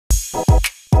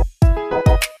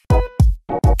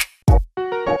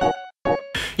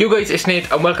Yo guys, it's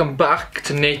Nate and welcome back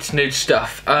to Nate's Nerd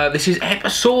Stuff. This is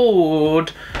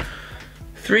episode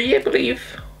 3, I believe,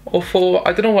 or 4,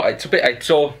 I don't know what, it's a bit,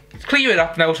 so let's clear it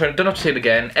up now so I don't have to say it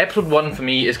again. Episode 1 for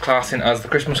me is classing as the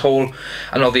Christmas haul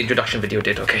and all the introduction video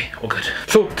did, okay, all good.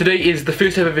 So today is the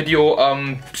first ever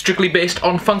video strictly based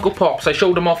on Funko Pops. I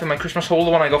showed them off in my Christmas haul,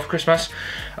 the one I got for Christmas,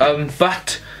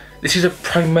 but this is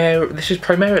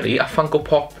primarily a Funko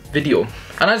Pop video.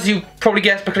 And as you probably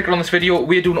guessed by clicking on this video,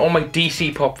 we're doing all my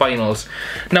DC Pop vinyls.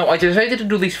 Now, I decided to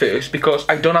do these first because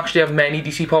I don't actually have many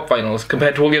DC Pop vinyls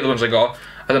compared to all the other ones I got.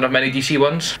 I don't have many DC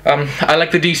ones. I like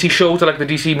the DC shows, I like the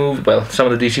DC movies, well,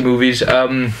 some of the DC movies.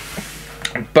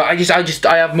 But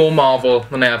I have more Marvel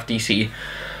than I have DC.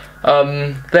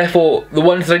 Therefore, the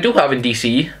ones that I do have in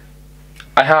DC,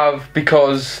 I have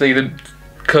because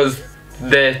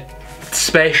they're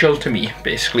special to me,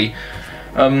 basically.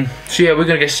 So yeah, we're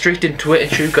gonna get straight into it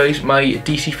and show you guys my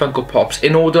DC Funko Pops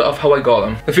in order of how I got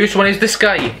them. The first one is this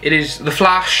guy. It is the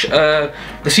Flash, the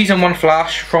season 1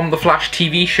 Flash from the Flash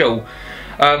TV show.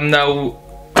 Now,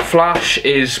 Flash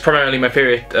is primarily my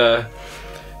favourite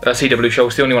CW show.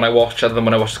 It's the only one I watch other than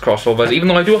when I watch the crossovers, even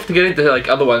though I do have to get into like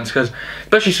other ones, because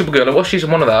especially Supergirl, I watched season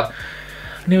 1 of that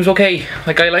and it was okay.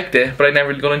 Like, I liked it, but I never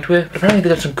really got into it. But apparently they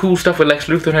got some cool stuff with Lex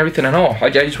Luthor and everything, and I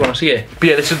just want to see it. But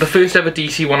yeah, this is the first ever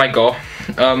DC one I got.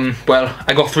 Well,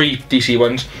 I got 3 DC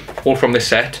ones, all from this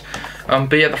set.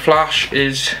 But yeah, the Flash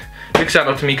is a big shout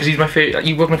out to me because he's my favorite.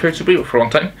 He was my favorite superhero for a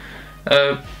long time.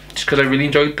 Just because I really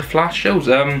enjoyed the Flash shows.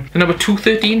 Number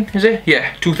 213, is it?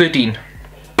 Yeah, 213.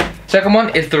 Second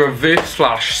one is the Reverse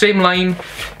Flash. Same line,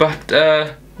 but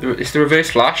it's the Reverse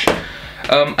Flash.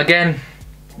 Again,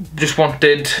 just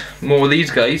wanted more of these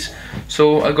guys,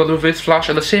 so I got the Reverse Flash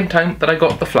at the same time that I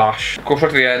got the Flash. Go right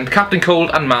to the end. Captain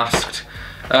Cold Unmasked.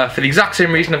 For the exact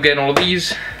same reason of getting all of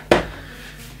these.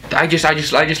 I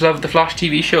just love the Flash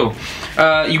TV show.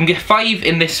 You can get 5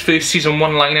 in this first season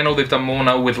 1 line. I know they've done more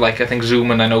now with, like, I think Zoom,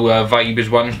 and I know Vibe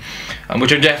is one,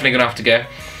 which I'm definitely gonna have to get.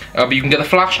 But you can get the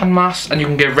Flash Unmasked, and you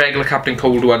can get regular Captain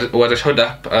Cold who had his hood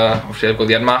up. Obviously I've got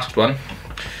the Unmasked one.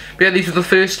 But yeah, these are the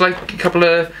first like couple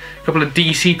of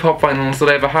DC Pop vinyls that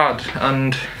I ever had,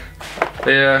 and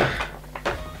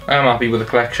I'm happy with the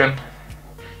collection.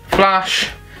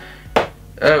 Flash,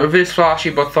 Reverse Flash,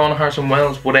 you got Thorne, Harrison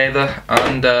Wells, whatever,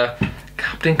 and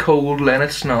Captain Cold,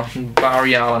 Leonard Snot, and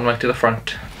Barry Allen right to the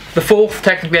front. The 4th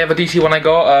technically ever DC one I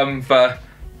got, but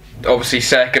obviously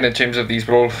second in terms of these,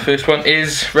 but all the first one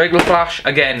is regular Flash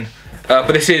again.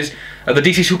 But this is the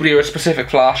DC superhero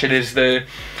specific Flash. It is the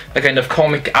kind of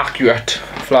comic accurate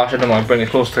Flash. I don't know, I'm bringing it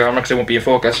close to the camera because it won't be in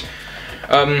focus.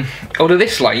 Out of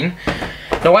this line,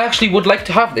 now I actually would like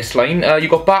to have this line. You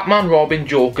got Batman, Robin,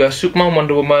 Joker, Superman,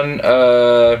 Wonder Woman,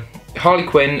 Harley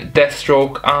Quinn,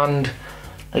 Deathstroke, and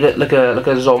like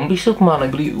a zombie Superman, I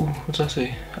believe. Ooh, what's that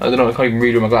say? I don't know, I can't even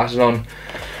read with my glasses on.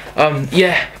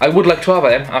 Yeah, I would like to have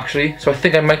them actually, so I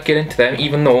think I might get into them,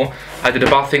 even though I did a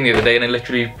bad thing the other day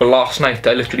and last night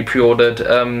I literally pre-ordered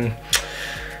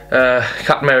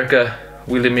Captain America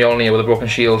wielding Mjolnir with a broken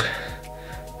shield.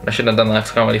 I shouldn't have done that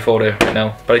because I can't really afford it right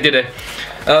now, but I did it.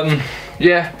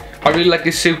 Yeah, I really like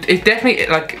this suit. It definitely,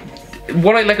 like,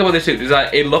 what I like about this suit is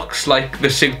that it looks like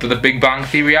the suit that the Big Bang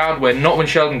Theory had, not when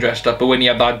Sheldon dressed up, but when he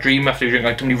had that dream after he drank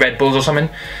like too many Red Bulls or something.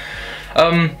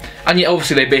 And yeah,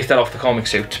 obviously they based that off the comic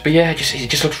suit, but yeah, it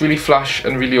just looks really Flash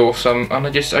and really awesome, and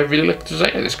I really like the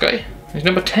design of this guy. He's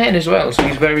number 10 as well, so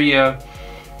he's very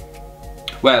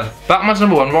well, Batman's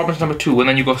number 1, Robin's number 2, and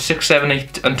then you got 6, 7,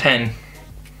 8, and 10.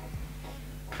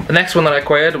 The next one that I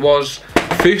acquired was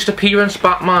first appearance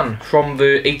Batman from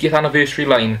the 80th anniversary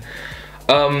line.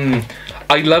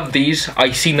 I love these.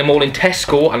 I seen them all in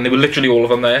Tesco, and they were literally all of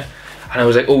them there, and I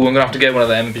was like, oh, I'm gonna have to get one of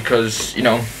them because, you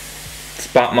know,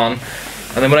 it's Batman.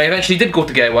 And then when I eventually did go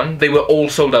to get one, they were all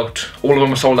sold out. All of them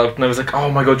were sold out, and I was like,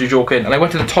 oh my god, you're joking. And I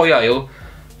went to the toy aisle,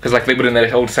 because like they were in their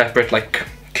whole separate like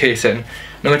casing.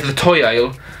 And I went to the toy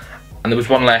aisle, and there was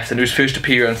one left, and it was first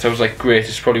appearance. I was like, great,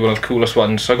 it's probably one of the coolest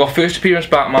ones. So I got first appearance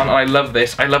Batman, and I love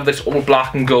this. I love this all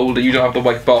black and gold, that you don't have the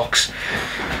white box.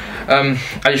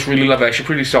 I just really love it. I should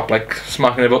really stop like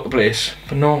smacking about the place.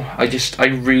 But no, I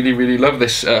really, really love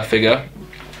this figure.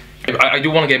 I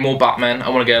do want to get more Batman. I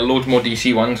want to get loads more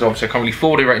DC ones. Obviously I can't really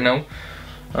afford it right now.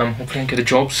 Hopefully I can get a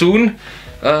job soon.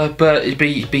 But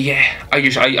yeah,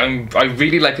 I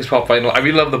really like this pop vinyl. I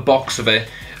really love the box of it.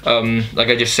 Like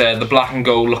I just said, the black and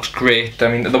gold looks great.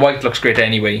 I mean, the white looks great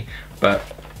anyway, but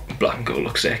black and gold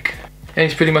looks sick. And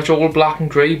he's pretty much all black and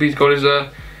grey, but he's got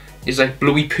his like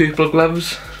bluey purple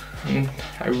gloves. And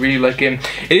I really like him.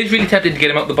 It is really tempting to get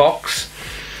him out the box,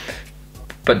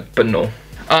 but no.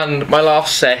 And my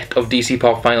last set of DC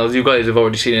Pop finals, you guys have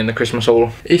already seen in the Christmas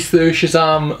haul. It's the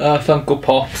Shazam Funko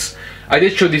Pops. I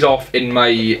did show these off in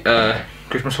my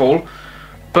Christmas haul,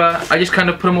 but I just kind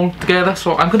of put them all together,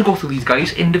 so I'm going to go through these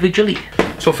guys individually.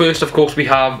 So first, of course, we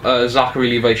have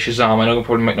Zachary Levi Shazam. I know it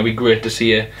probably might not be great to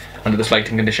see it under this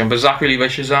lighting condition, but Zachary Levi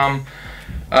Shazam.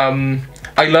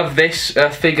 I love this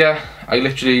figure.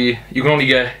 You can only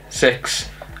get 6,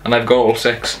 and I've got all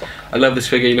 6. I love this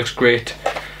figure, he looks great.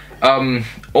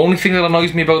 Only thing that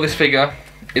annoys me about this figure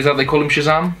is that they call him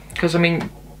Shazam, because I mean,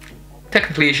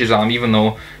 technically he's Shazam, even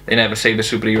though they never say the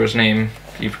superhero's name.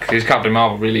 He's Captain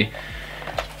Marvel, really.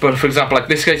 But for example, like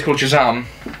this guy's called Shazam,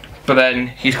 but then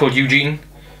he's called Eugene.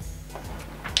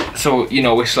 So, you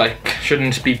know, it's like,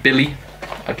 shouldn't it be Billy,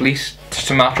 at least, just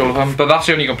to match all of them? But that's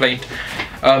the only complaint.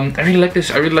 I really like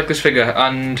this figure,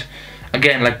 and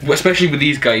again, like, especially with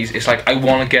these guys, it's like, I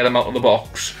want to get them out of the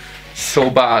box so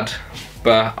bad,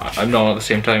 but I'm not at the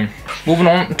same time. Moving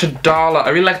on to Darla. I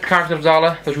really like the character of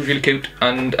Darla, that was really cute,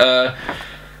 and I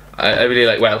really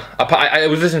like, well, I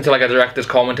was listening to like a director's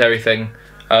commentary thing,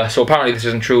 so apparently this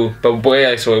isn't true, but the way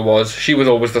I saw it was, she was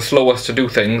always the slowest to do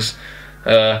things,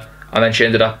 and then she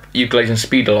ended up utilising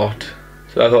speed a lot,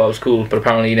 so I thought that was cool, but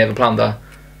apparently you never planned that.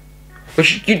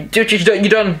 Which, you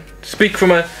don't speak from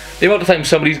the amount of time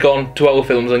somebody's gone to our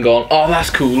films and gone, oh, that's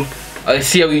cool, I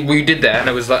see how we did there, and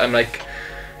I was like, I'm like,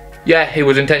 yeah, it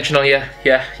was intentional, yeah.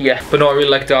 But no, I really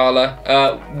like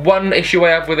Darla. One issue I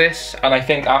have with this, and I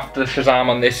think after Shazam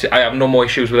on this, I have no more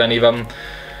issues with any of them.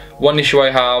 One issue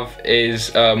I have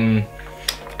is,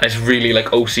 it's really like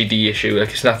OCD issue,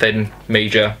 like it's nothing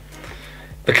major.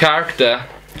 The character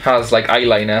has like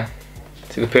eyeliner,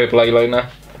 see the purple eyeliner,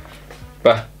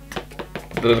 but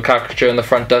the caricature in the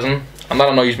front doesn't, and that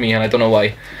annoys me, and I don't know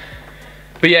why.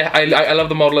 But yeah, I love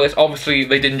the model of this. Obviously,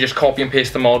 they didn't just copy and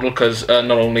paste the model, because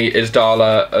not only is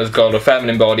Darla has got a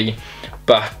feminine body,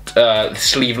 but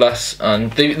sleeveless,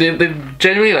 and they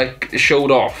generally like showed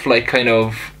off, like kind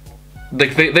of,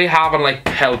 like they haven't like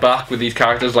held back with these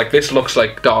characters. Like this looks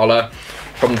like Darla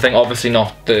from the thing. Obviously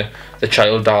not the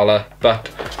child Darla, but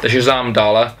the Shazam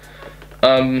Darla.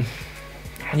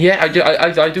 Yeah, I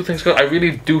do think it's good. I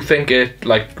really do think it,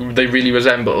 like, they really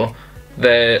resemble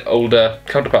their older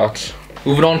counterparts.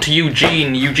 Moving on to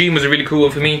Eugene. Eugene was a really cool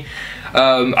one for me.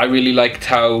 I really liked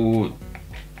how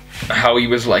he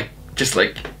was like, just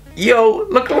like, yo,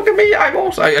 look at me, I'm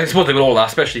also, I suppose they were all that,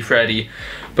 especially Freddy.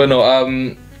 But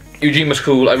no, Eugene was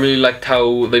cool. I really liked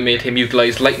how they made him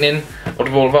utilise lightning out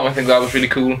of all of them. I think that was really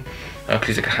cool. Cause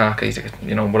he's like a hacker, he's like a,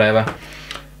 you know, whatever.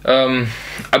 I'm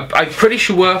pretty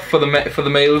sure for the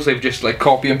males they've just like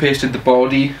copy and pasted the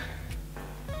body.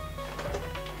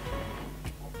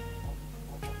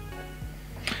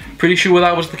 Pretty sure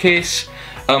that was the case,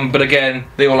 but again,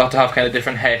 they all have to have kind of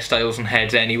different hairstyles and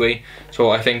heads anyway.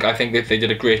 So I think that they did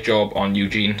a great job on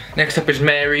Eugene. Next up is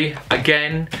Mary.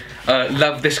 Again,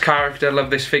 love this character,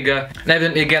 love this figure. And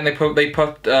evidently, again, they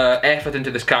put effort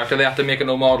into this character. They have to make a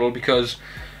no model because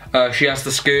she has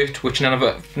the skirt, which none of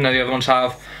the other ones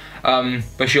have.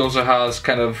 But she also has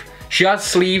she has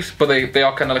sleeves, but they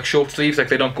are kind of like short sleeves, like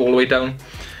they don't go all the way down.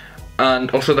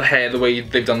 And also the hair, the way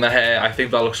they've done the hair, I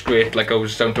think that looks great. Like,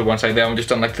 goes down to one side there, and just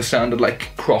done like the standard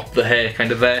like crop the hair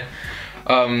kind of there.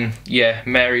 Yeah,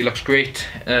 Mary looks great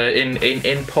in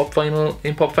pop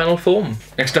vinyl form.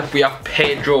 Next up we have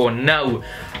Pedro. Now,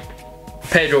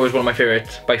 Pedro is one of my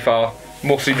favourites by far.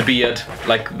 Mostly the beard.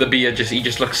 Like the beard, he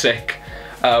just looks sick.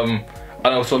 And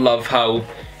I also love how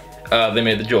they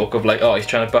made the joke of like, oh, he's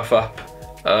trying to buff up.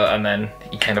 And then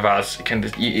he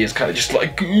is kind of just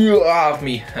like, have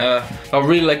me. I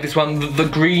really like this one. The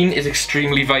green is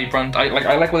extremely vibrant. I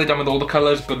like what they've done with all the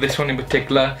colours, but this one in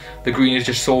particular, the green is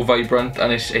just so vibrant,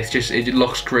 and it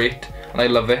looks great, and I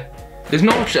love it. There's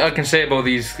not much I can say about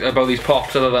these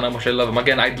pops other than how much I love them.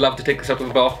 Again, I'd love to take this out of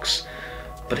the box,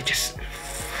 but it just,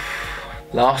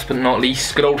 last but not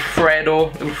least, good old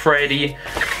Fredo, little Freddy.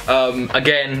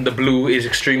 Again, the blue is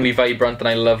extremely vibrant, and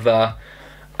I love that.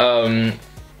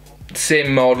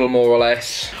 Same model, more or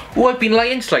less. Oh, I've been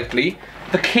lying slightly.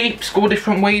 The capes go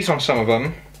different ways on some of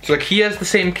them. So like he has the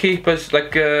same cape as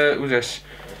like who's this?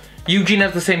 Eugene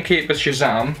has the same cape as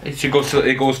Shazam.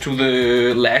 It goes to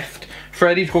the left.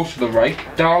 Freddy's goes to the right.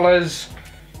 Darla's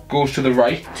goes to the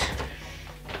right.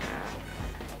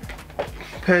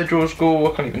 Pedro's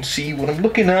I can't even see what I'm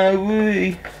looking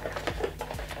at.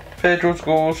 Pedro's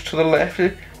goes to the left.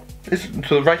 To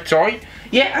the right, sorry.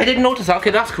 Yeah, I didn't notice that. Okay,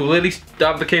 that's cool. At least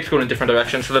the capes going in different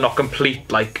directions, so they're not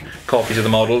complete like copies of the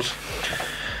models.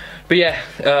 But yeah,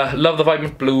 love the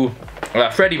vibrant blue.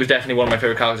 Freddy was definitely one of my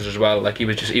favorite characters as well. Like he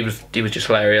was just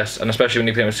hilarious, and especially when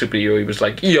he became a superhero, he was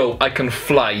like, yo, I can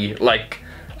fly like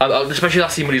Especially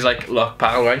that scene where he's like, look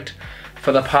pal, right,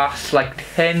 for the past like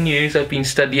 10 years I've been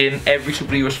studying every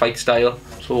superhero's fight style,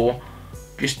 so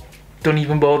just don't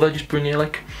even bother, just bring it.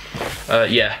 Like,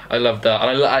 yeah, I love that,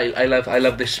 and I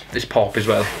love this pop as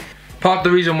well. Part of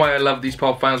the reason why I love these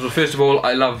pop fans was, first of all,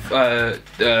 I love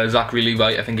Zachary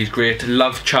Levi. I think he's great.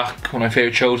 Love Chuck, one of my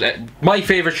favourite shows. My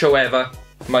favourite show ever.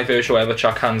 My favourite show ever,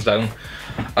 Chuck, hands down.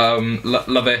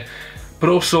 Love it. But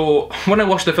also, when I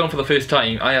watched the film for the first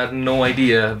time, I had no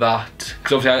idea that,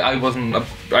 because obviously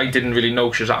I didn't really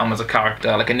know Shazam as a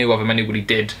character. Like, I knew of him, I knew what he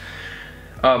did.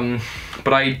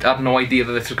 But I had no idea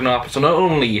that this was going to happen. So not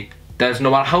only, there's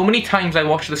no matter how many times I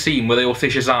watch the scene where they all say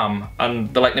Shazam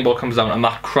and the lightning bolt comes down and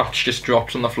that crutch just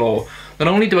drops on the floor, not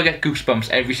only do I get goosebumps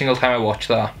every single time I watch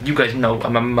that. You guys know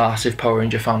I'm a massive Power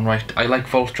Ranger fan, right? I like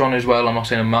Voltron as well. I'm not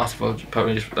saying I'm a massive Power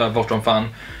Rangers, Voltron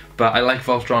fan, but I like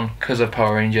Voltron because of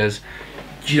Power Rangers.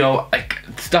 You know, like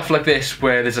stuff like this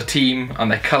where there's a team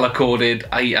and they're color coded.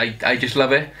 I just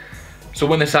love it. So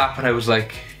when this happened, I was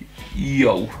like,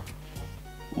 yo,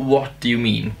 what do you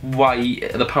mean? Why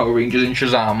the Power Rangers in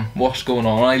Shazam? What's going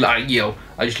on? I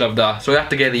just love that. So I had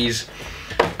to get these.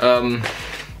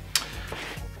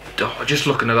 Just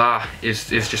looking at that is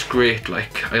just great.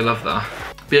 Like, I love that.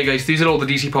 But yeah guys, these are all the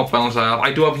DC pop vinyls I have.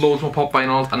 I do have loads more pop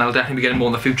vinyls and I'll definitely be getting more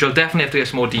in the future. I'll definitely have to get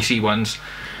some more DC ones.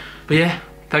 But yeah,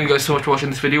 thank you guys so much for watching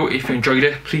this video. If you enjoyed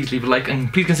it, please leave a like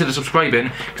and please consider subscribing,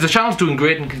 because the channel's doing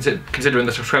great, and considering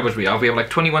the subscribers we have like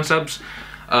 21 subs.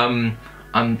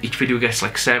 And each video gets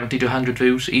like 70 to 100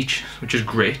 views each, which is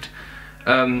great.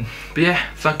 But yeah,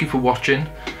 thank you for watching.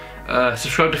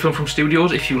 Subscribe to Film From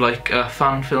Studios if you like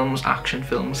fan films, action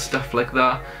films, stuff like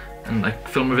that, and like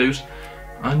film reviews.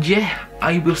 And yeah,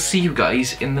 I will see you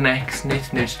guys in the next Nate's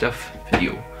Nerd Stuff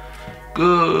video.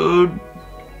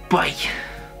 Goodbye.